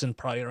guessing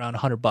probably around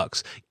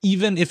 $100,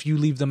 even if you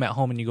leave them at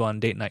home and you go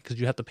on date night, because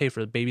you have to pay for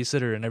the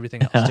babysitter and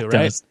everything else too,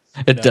 right?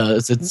 It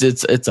does.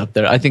 It's up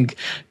there. I think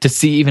to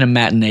see even a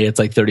matinee, it's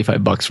like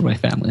 $35 for my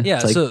family. Yeah,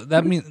 so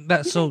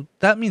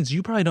that means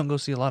you probably don't go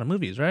see a lot of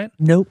movies, right?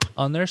 Nope.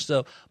 On there.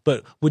 So,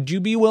 but would you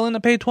be willing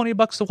to pay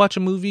 $20 to watch a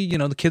movie?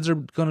 The kids are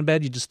going to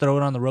bed, you just throw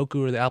it on the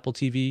Roku or the Apple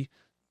TV.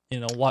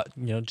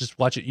 Just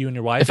watch it you and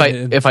your wife.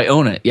 If I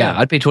own it,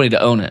 I'd pay $20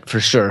 to own it for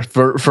sure.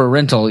 For a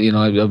rental,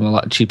 I'm a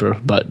lot cheaper.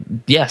 But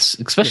yes,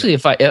 especially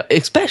if I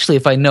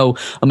know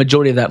a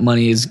majority of that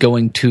money is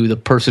going to the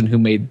person who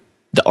made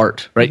the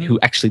art, right? Who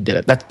actually did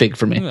it. That's big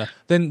for me. Yeah.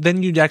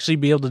 Then you'd actually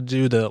be able to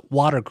do the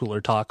water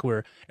cooler talk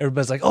where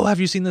everybody's like, "Oh,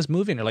 have you seen this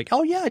movie?" And you're like,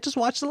 "Oh yeah, I just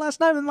watched it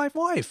last night with my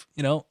wife."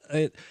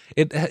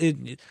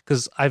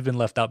 Because I've been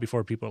left out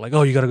before. People are like,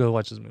 "Oh, you got to go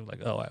watch this movie."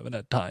 Like, "Oh, I haven't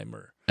had time,"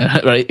 or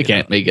right, you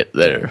can't make it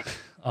there.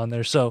 On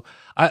there. So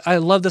I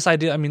love this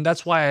idea.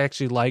 That's why I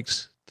actually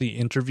liked the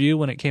interview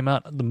when it came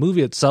out. The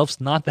movie itself's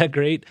not that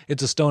great.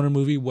 It's a stoner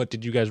movie. What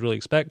did you guys really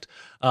expect?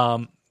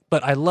 But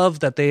I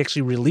love that they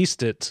actually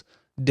released it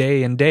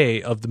day and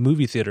day of the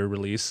movie theater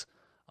release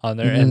on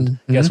there. And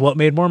guess what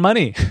made more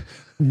money?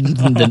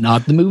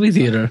 Not the movie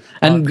theater.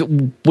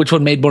 And which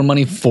one made more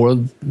money for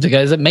the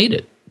guys that made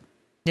it?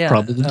 Yeah,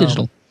 probably the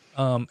digital.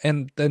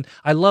 And then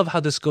I love how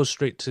this goes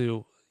straight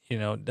to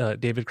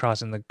David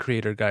Cross and the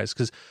creator guys,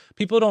 because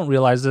people don't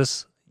realize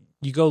this.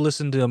 You go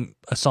listen to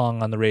a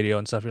song on the radio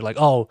and stuff, you're like,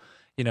 oh,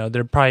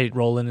 they're probably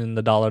rolling in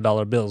the dollar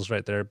bills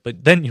right there.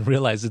 But then you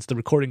realize it's the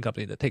recording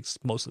company that takes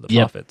most of the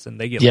profits,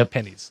 and they get like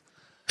pennies.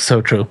 So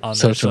true.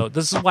 So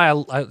this is why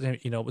I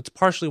it's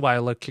partially why I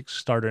love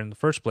Kickstarter in the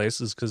first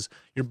place, is because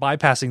you're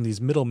bypassing these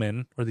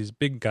middlemen or these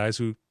big guys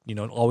who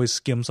always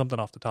skim something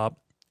off the top,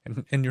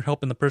 and you're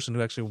helping the person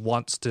who actually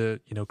wants to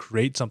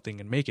create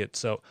something and make it.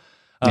 So.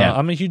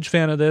 I'm a huge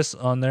fan of this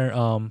on there,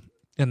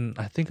 and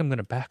I think I'm going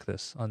to back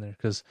this on there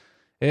because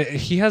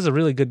he has a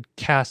really good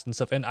cast and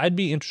stuff, and I'd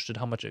be interested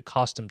how much it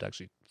cost him to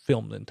actually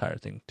film the entire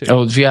thing, too.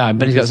 Oh, yeah, I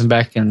bet he's got some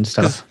back end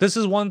stuff. This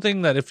is one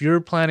thing that if you're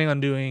planning on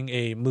doing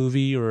a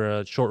movie or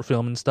a short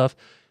film and stuff,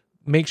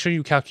 make sure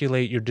you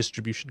calculate your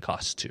distribution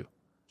costs, too.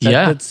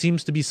 That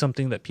seems to be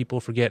something that people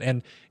forget,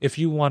 and if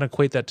you want to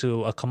equate that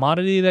to a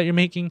commodity that you're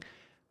making,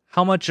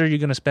 how much are you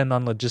going to spend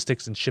on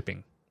logistics and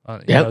shipping?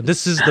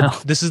 This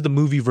is the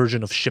movie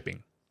version of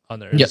shipping on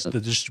there. It's the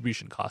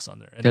distribution costs on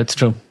there. And that's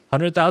true.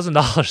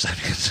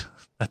 $100,000.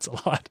 That's a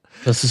lot.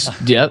 This is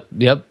yep.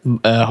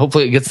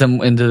 Hopefully, it gets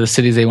them into the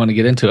cities they want to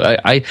get into.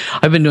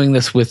 I've been doing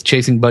this with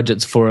chasing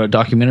budgets for a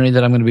documentary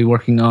that I'm going to be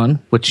working on,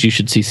 which you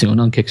should see soon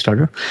on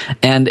Kickstarter,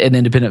 and an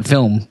independent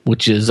film,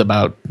 which is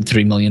about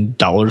 $3 million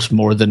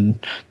more than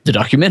the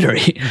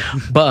documentary,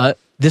 but.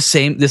 This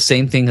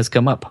same thing has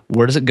come up.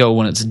 Where does it go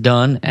when it's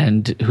done,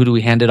 and who do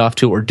we hand it off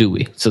to, or do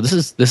we? So this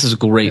is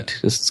great. Yeah.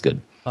 This is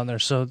good on there.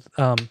 So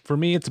for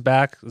me, it's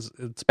back.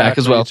 It's back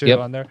as well. Yep.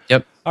 On there.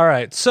 Yep. All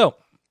right. So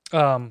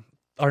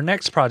our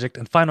next project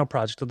and final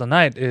project of the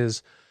night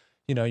is,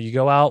 you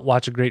go out,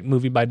 watch a great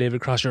movie by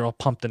David Cross. You're all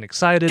pumped and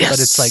excited, but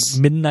it's like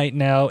midnight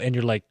now, and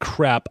you're like,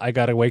 crap, I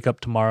got to wake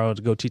up tomorrow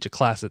to go teach a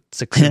class at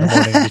 6 in the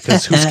morning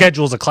because who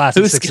schedules a class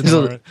at 6 in the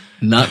morning?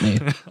 Not me.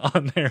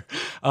 On there.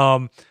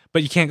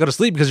 But you can't go to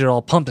sleep because you're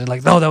all pumped and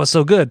like, oh, that was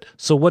so good.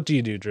 So what do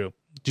you do, Drew?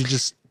 Do you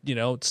just,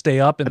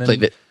 stay up and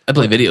I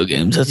play video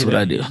games. That's what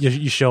I do.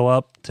 You show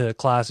up to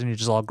class and you're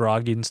just all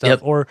groggy and stuff. Yep.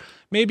 Or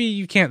maybe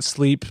you can't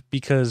sleep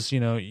because,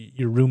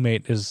 your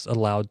roommate is a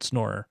loud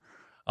snorer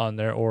on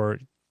there, or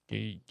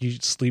you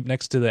sleep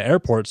next to the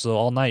airport. So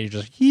all night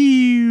you're just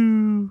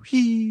on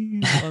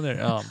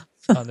there.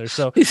 on there.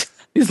 So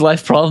these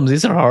life problems,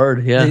 these are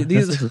hard. Yeah.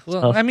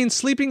 Well, I mean,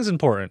 sleeping's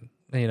important.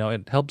 You know,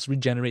 it helps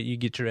regenerate. You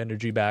get your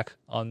energy back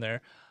on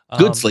there.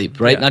 Good sleep,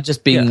 right? Not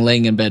just being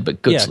laying in bed,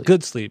 but good sleep.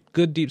 Good sleep,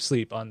 good deep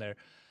sleep on there.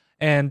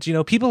 And, you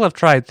know, people have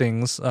tried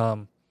things.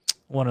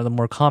 One of the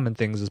more common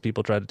things is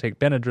people try to take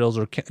Benadryls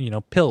or, you know,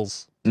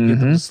 pills to get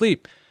them to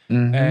sleep.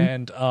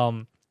 And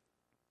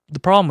the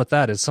problem with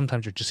that is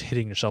sometimes you're just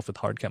hitting yourself with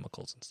hard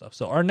chemicals and stuff.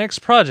 So our next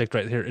project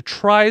right here, it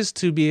tries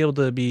to be able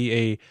to be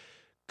a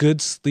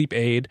good sleep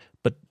aid,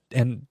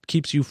 and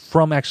keeps you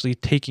from actually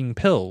taking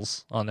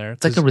pills on there.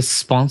 It's like a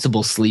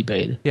responsible sleep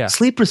aid. Yeah.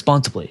 Sleep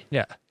responsibly.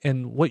 Yeah.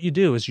 And what you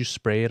do is you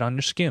spray it on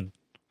your skin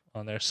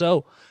on there.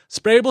 So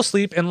sprayable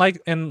sleep.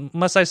 And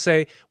must I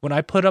say, when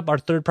I put up our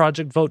third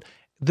project vote,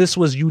 this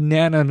was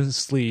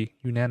unanimously.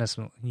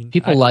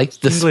 People like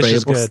the English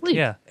sprayable sleep.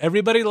 Yeah.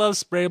 Everybody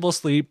loves sprayable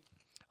sleep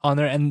on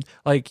there. And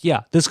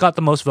this got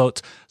the most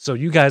votes. So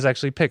you guys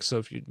actually picked. So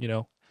if you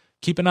know,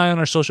 keep an eye on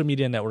our social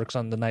media networks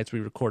on the nights we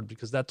record,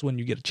 because that's when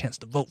you get a chance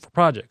to vote for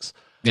projects.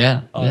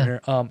 Yeah.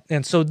 Here.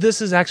 And so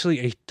this is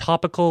actually a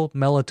topical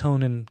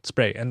melatonin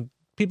spray. And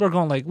people are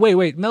going like,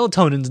 wait,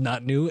 melatonin's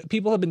not new.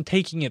 People have been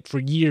taking it for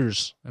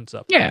years and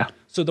stuff. Yeah.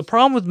 So the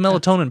problem with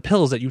melatonin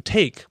pills that you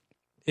take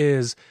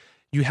is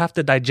you have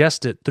to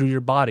digest it through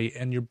your body,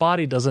 and your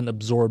body doesn't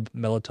absorb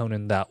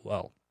melatonin that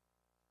well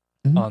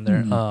on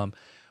there.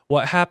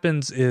 What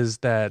happens is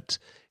that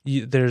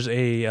there's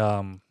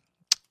a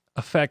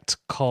effect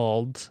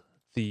called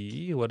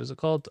what is it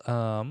called?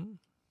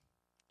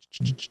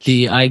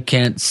 The I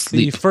can't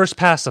sleep. The first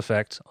pass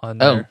effect on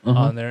there.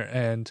 On there,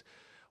 and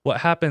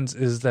what happens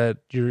is that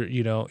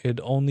it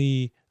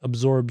only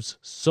absorbs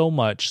so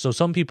much. So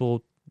some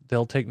people,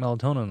 they'll take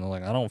melatonin and they're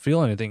like, I don't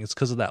feel anything. It's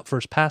because of that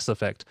first pass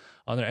effect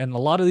on there. And a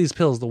lot of these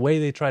pills, the way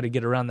they try to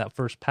get around that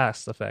first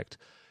pass effect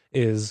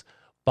is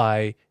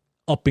by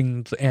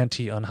upping the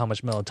ante on how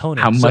much melatonin.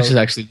 How much is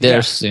actually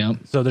there. Yeah.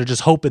 So they're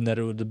just hoping that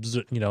it would,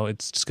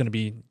 it's just going to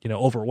be,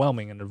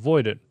 overwhelming and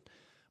avoid it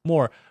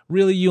more.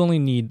 Really, you only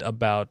need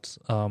about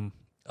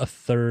a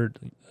third,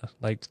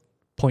 like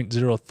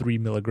 0.03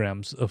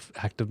 milligrams of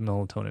active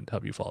melatonin to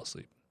help you fall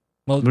asleep.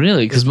 Well,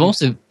 really? Because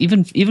most of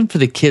even for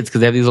the kids,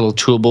 because they have these little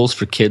chewables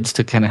for kids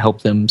to kind of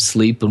help them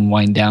sleep and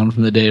wind down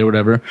from the day or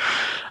whatever.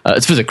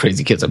 It's for the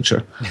crazy kids, I'm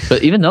sure.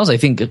 But even those, I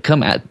think,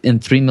 come in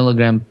 3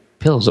 milligram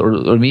pills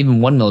or even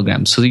 1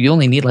 milligram. So you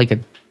only need like a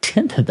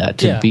tenth of that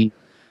to be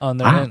on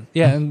there. Wow.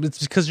 And it's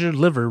because your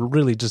liver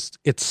really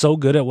it's so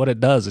good at what it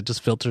does. It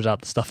just filters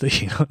out the stuff that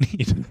you don't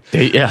need.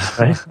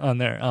 Right.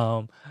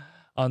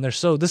 on there.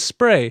 So this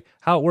spray,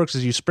 how it works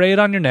is you spray it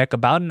on your neck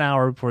about an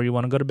hour before you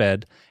want to go to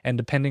bed, and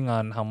depending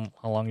on how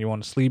long you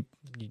want to sleep,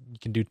 you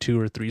can do 2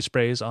 or 3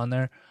 sprays on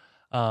there,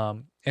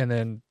 and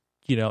then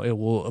it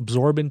will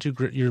absorb into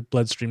your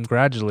bloodstream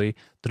gradually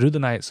through the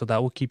night, so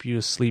that will keep you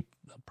asleep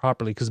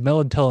properly. Because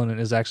melatonin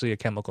is actually a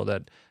chemical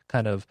that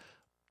kind of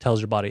tells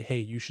your body, hey,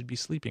 you should be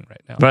sleeping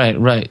right now.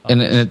 Right.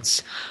 And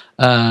it's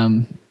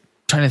trying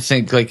to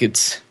think, like,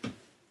 it's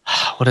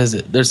what is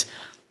it? There's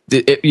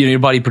your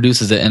body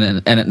produces it,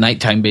 and at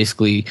nighttime,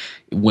 basically,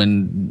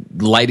 when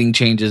lighting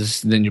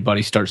changes, then your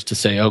body starts to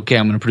say, okay,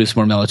 I'm going to produce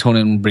more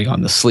melatonin and bring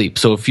on the sleep.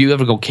 So if you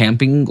ever go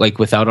camping, like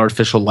without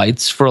artificial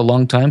lights for a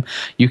long time,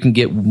 you can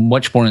get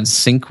much more in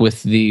sync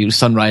with the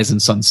sunrise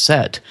and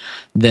sunset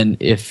than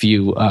if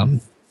you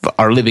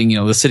are living,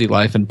 the city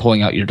life and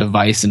pulling out your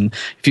device. And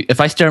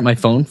if I stare at my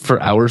phone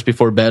for hours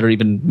before bed or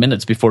even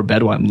minutes before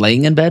bed while I'm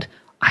laying in bed,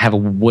 I have a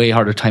way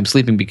harder time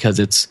sleeping because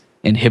it's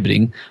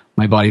inhibiting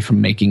my body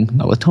from making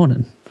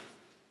melatonin.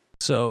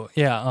 So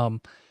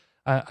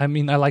I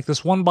mean, I like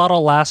this one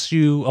bottle lasts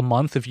you a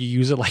month if you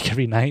use it like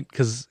every night,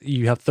 because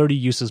you have 30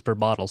 uses per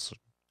bottle. So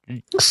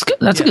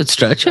that's a good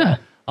stretch. Yeah.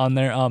 On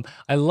there,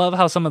 I love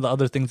how some of the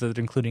other things that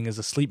they're including is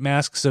a sleep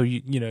mask. So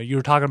you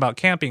were talking about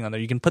camping on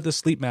there. You can put the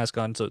sleep mask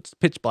on, so it's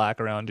pitch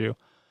black around you.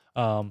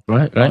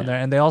 Right. On there,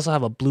 and they also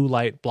have a blue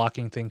light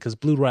blocking thing, because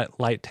blue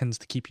light tends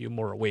to keep you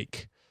more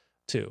awake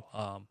too.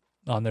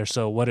 On there,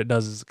 so what it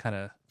does is it kind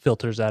of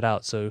filters that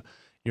out, so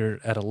you're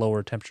at a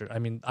lower temperature. I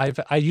mean,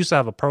 I used to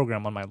have a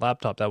program on my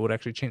laptop that would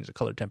actually change the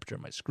color temperature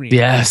of my screen,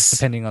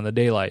 depending on the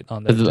daylight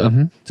on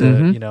there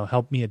to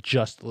help me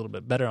adjust a little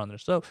bit better on there.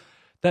 So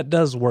that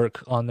does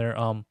work on there.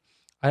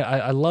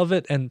 I love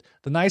it, and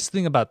the nice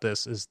thing about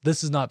this is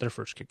not their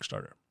first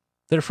Kickstarter.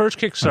 Their first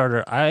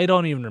Kickstarter, I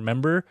don't even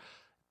remember.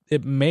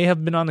 It may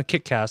have been on the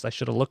KitCast. I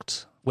should have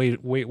looked. Way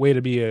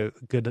to be a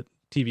good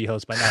TV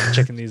host by not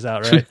checking these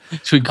out, right?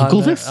 Should we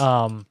Google this?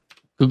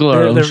 Google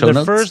our own show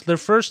notes? Their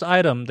first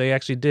item they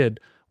actually did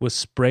was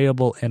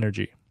sprayable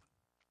energy.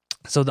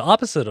 So the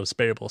opposite of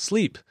sprayable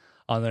sleep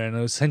on there, and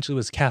it essentially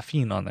was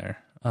caffeine on there.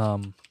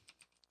 And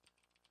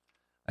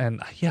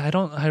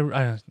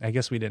I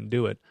guess we didn't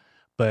do it,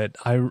 but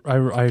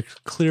I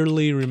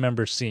clearly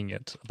remember seeing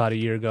it about a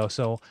year ago.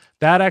 So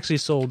that actually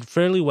sold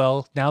fairly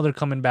well. Now they're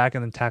coming back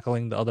and then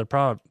tackling the other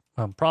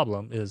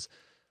problem is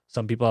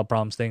some people have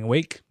problems staying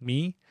awake,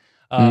 me,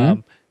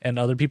 and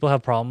other people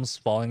have problems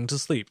falling to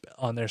sleep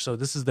on there. So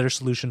this is their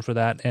solution for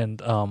that,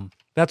 and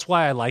that's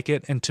why I like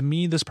it. And to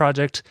me, this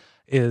project,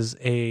 is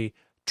a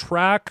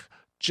track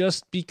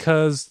just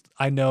because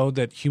I know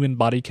that human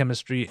body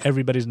chemistry,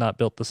 everybody's not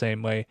built the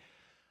same way.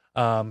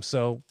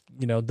 So,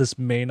 this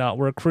may not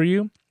work for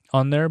you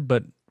on there,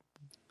 but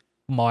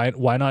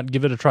why not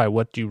give it a try?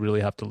 What do you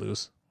really have to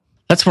lose?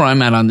 That's where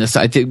I'm at on this.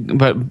 I think,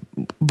 but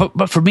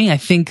for me, I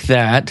think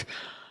that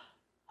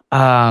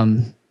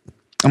I'm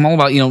all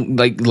about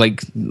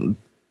like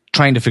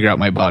trying to figure out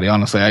my body.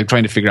 Honestly, I'm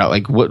trying to figure out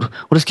like what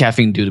does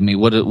caffeine do to me?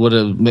 What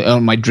are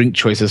my drink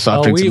choices?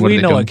 Soft drinks. We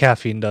know what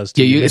caffeine does.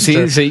 To you.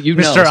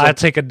 Mister, I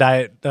take a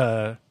diet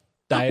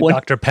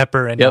Dr.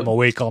 Pepper and I'm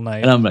awake all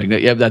night. And I'm like,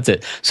 yeah, that's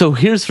it. So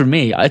here's for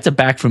me. It's a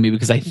back for me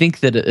because I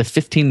think that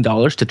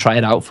 $15 to try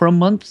it out for a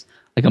month,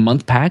 like a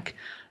month pack.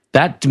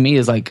 That to me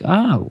is like,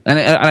 and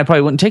I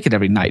probably wouldn't take it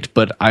every night,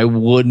 but I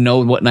would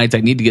know what nights I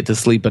need to get to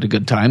sleep at a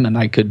good time, and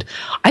I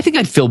think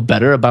I'd feel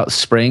better about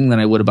spraying than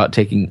I would about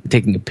taking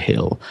a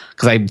pill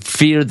because I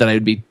feared that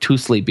I'd be too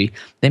sleepy.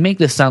 They make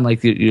this sound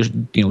like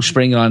you're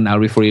spraying it on an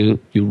hour before you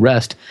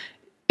rest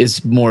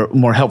is more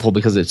helpful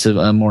because it's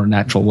a more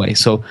natural way.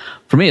 So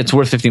for me, it's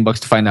worth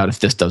 $15 to find out if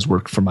this does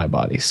work for my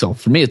body. So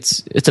for me,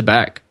 it's a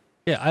bag.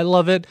 Yeah, I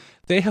love it.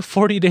 They have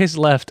 40 days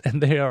left,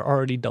 and they are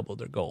already double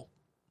their goal.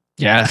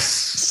 Yes.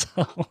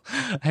 So,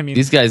 I mean,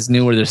 these guys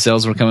knew where their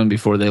sales were coming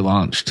before they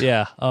launched.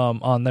 Yeah,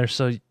 on there.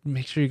 So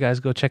make sure you guys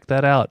go check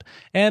that out.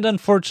 And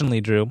unfortunately,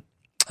 Drew,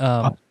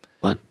 what?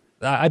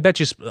 I bet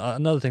you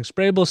another thing.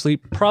 Sprayable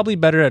sleep probably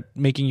better at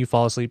making you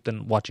fall asleep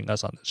than watching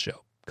us on this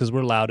show because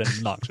we're loud and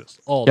obnoxious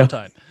all the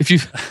time. If you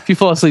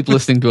fall asleep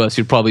listening to us,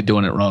 you're probably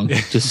doing it wrong.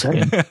 Just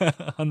saying.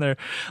 On there,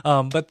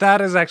 but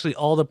that is actually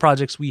all the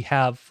projects we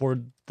have for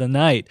the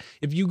night.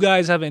 If you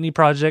guys have any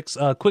projects,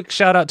 quick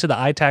shout out to the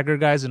iTagger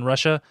guys in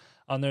Russia.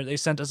 On there, they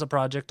sent us a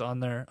project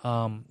on there,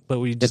 but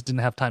we just didn't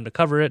have time to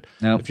cover it.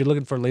 Nope. If you're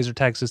looking for a laser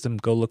tag system,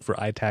 go look for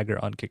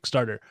iTagger on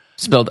Kickstarter.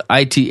 Spelled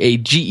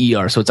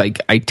ITAGER, so it's like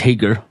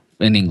iTagger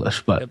in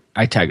English, but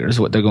iTagger is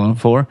what they're going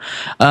for.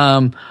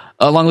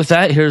 Along with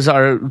that, here's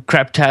our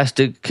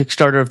craptastic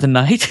Kickstarter of the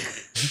night.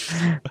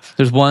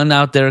 There's one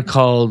out there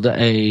called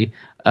a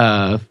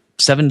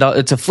 $7.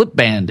 It's a flip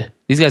band.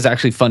 These guys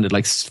actually funded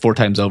like 4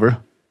 times over.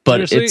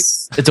 But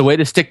Seriously? it's a way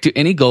to stick to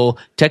any goal,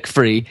 tech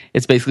free.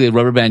 It's basically a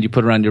rubber band you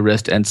put around your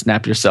wrist and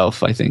snap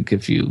yourself. I think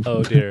if you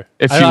want to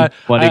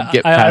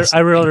get past, I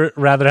really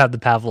rather have the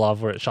Pavlov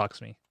where it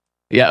shocks me.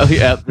 Yeah,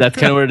 that's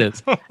kind of where it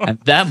is. And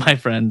that, my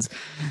friends,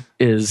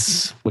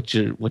 is what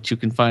you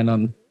can find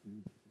on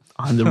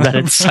the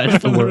Reddit side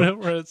of the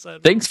world.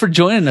 Thanks for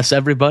joining us,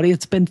 everybody.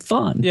 It's been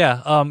fun.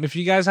 Yeah. If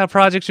you guys have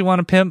projects you want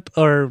to pimp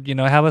or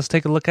have us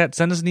take a look at,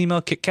 send us an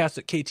email,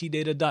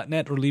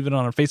 kickcast@ktdata.net, or leave it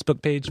on our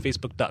Facebook page,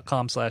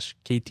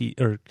 facebook.com/kt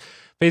or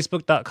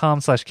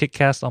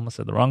facebook.com/kickcast. Almost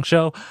said the wrong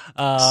show.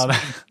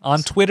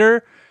 On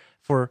Twitter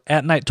for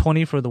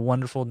 @night20 for the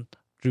wonderful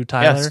Drew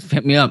Tyler. Yes,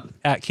 hit me up.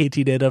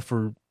 @ktdata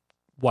for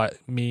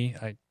me,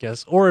 I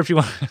guess. Or if you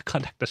want to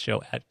contact the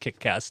show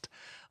 @kickcast.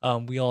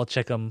 We all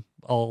check them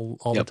all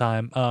the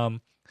time.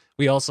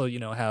 We also,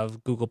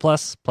 have Google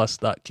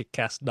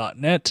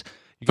plus.kickcast.net.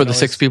 For the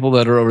 6 people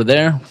that are over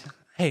there.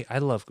 Hey, I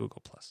love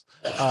Google Plus.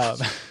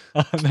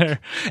 On there.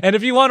 And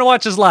if you want to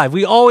watch us live,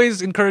 we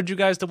always encourage you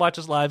guys to watch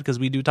us live because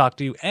we do talk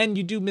to you and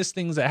you do miss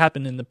things that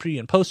happen in the pre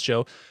and post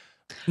show.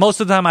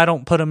 Most of the time, I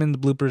don't put them in the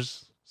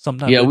bloopers.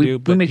 Sometimes I do,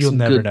 but you'll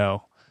never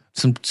know.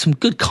 Some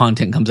good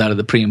content comes out of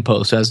the pre and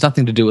post. So it has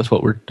nothing to do with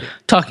what we're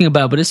talking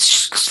about, but it's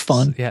just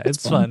fun. Yeah,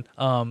 it's fun.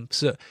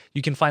 So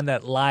you can find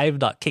that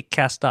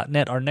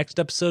live.kickcast.net. Our next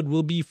episode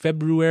will be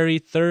February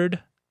 3rd,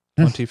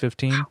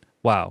 2015.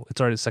 Wow,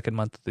 it's already the 2nd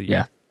month of the year.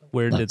 Yeah,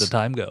 where did the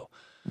time go?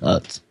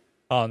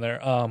 On there.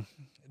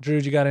 Drew,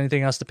 you got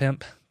anything else to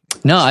pimp?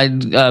 No,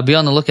 I'd be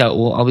on the lookout.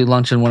 I'll be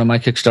launching one of my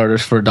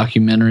Kickstarters for a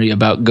documentary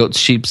about goats,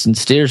 sheep, and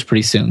steers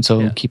pretty soon.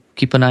 So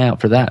keep an eye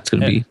out for that. It's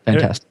going to be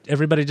fantastic.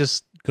 Everybody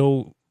just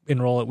go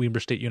enroll at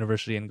Weber State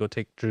University and go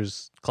take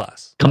Drew's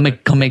class. Come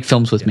make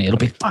films with me. It'll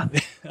be fun.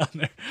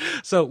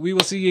 So we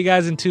will see you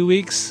guys in 2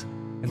 weeks.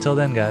 Until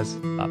then, guys.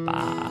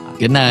 Bye-bye.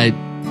 Good night.